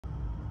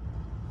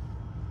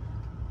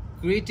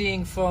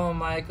Greeting from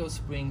Michael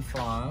Spring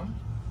Farm.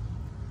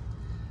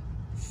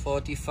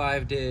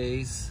 45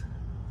 days.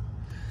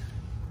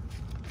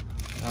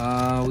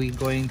 We're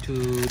going to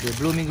the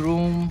blooming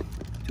room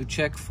to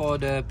check for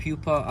the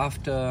pupa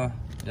after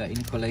the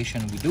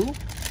inculation we do.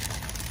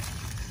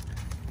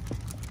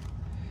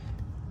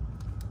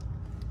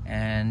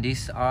 And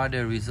these are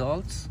the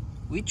results.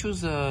 We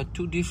choose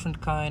two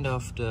different kind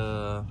of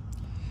the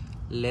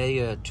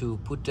layer to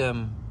put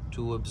them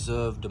to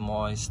observe the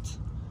moist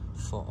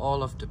for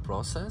all of the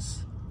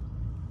process.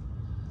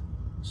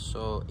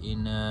 So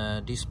in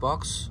this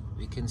box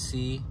we can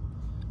see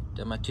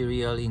the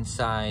material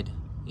inside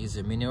is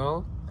a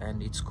mineral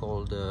and it's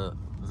called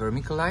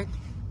vermiculite.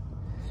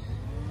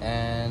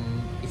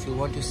 And if you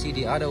want to see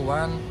the other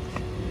one,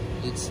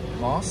 it's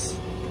moss.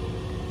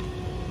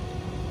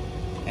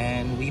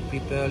 And we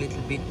prepare a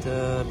little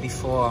bit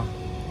before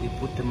we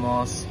put the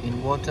moss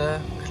in water,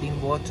 clean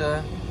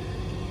water,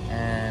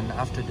 and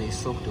after they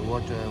soak the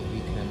water we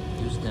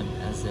can use them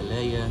as a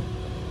layer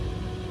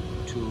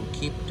to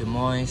keep the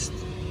moist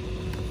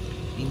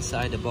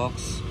inside the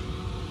box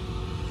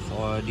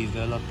for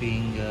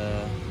developing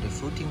the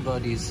fruiting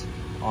bodies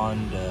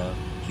on the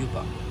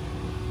pupa.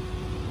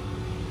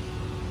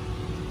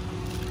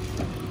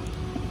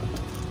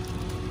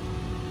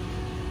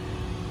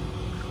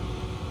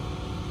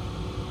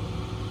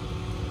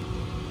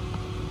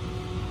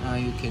 Now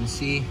you can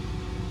see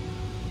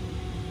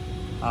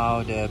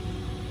how the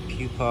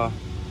pupa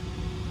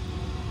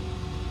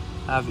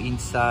have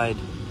inside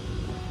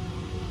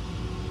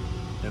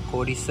the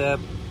cordyceps,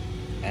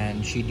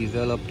 and she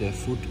developed the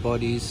fruit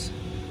bodies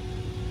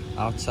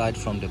outside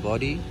from the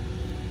body.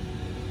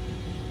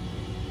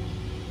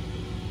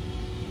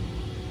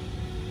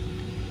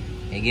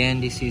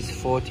 Again, this is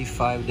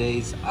 45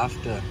 days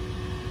after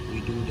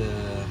we do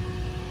the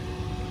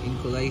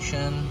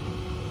inculation,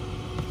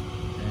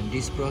 and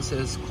this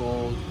process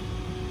called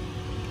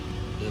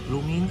the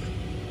blooming.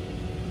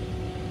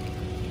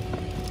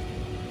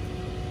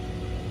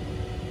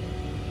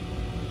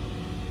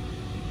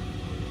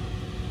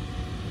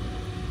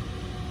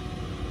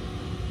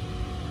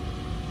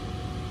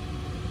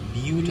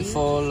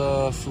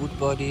 Beautiful fruit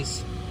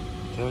bodies,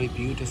 very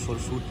beautiful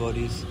fruit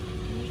bodies.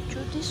 Can you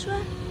show this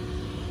one?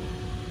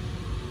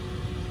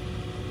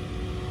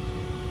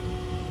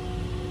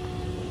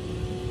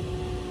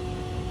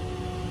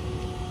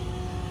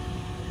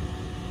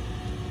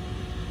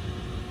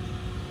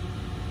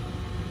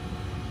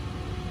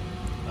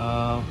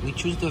 We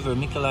choose the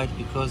vermiculite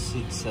because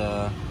it's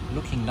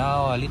looking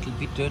now a little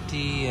bit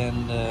dirty,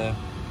 and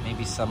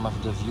maybe some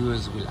of the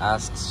viewers will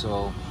ask,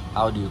 so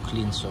how do you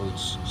clean? So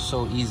it's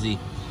so easy.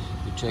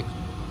 You take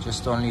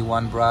just only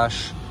one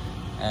brush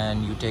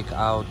and you take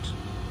out.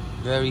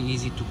 Very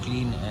easy to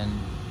clean, and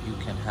you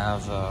can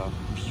have a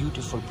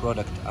beautiful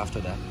product after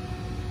that.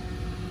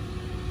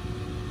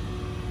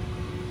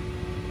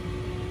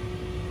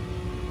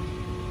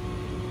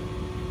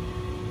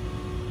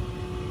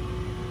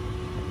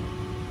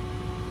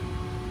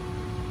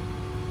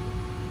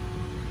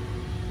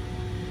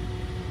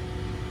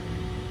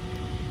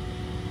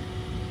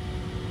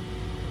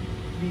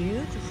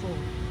 Beautiful.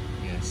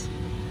 Yes.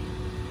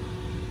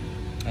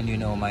 And you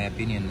know my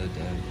opinion that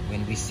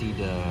when we see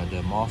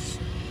the moss,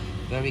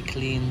 very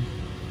clean,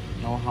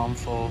 no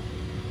harmful,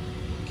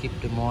 keep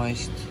the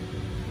moist,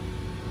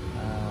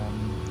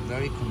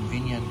 very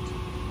convenient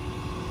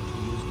to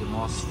use the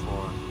moss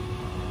for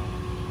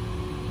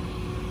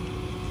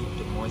keep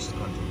the moist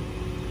content.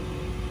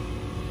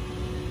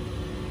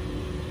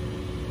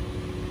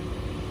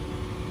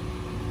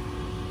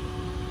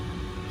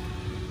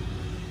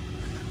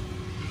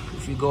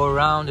 If you go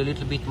around a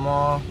little bit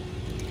more,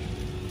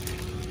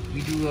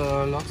 we do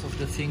lots of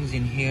the things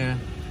in here,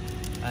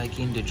 like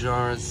in the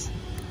jars.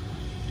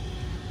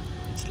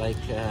 It's like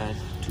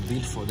to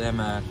build for them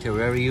a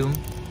terrarium.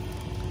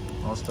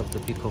 Most of the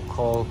people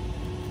call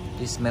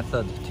this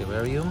method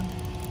terrarium,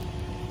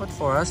 but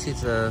for us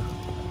it's a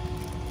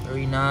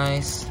very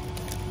nice,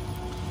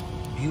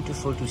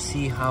 beautiful to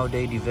see how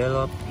they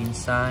develop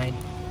inside.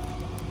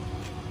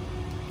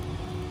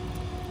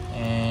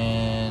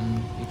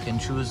 And you can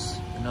choose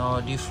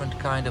different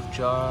kind of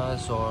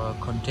jars or a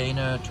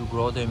container to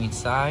grow them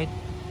inside.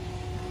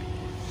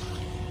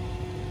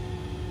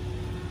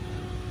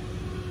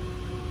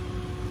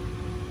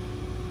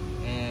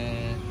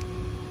 And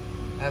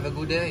have a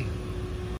good day.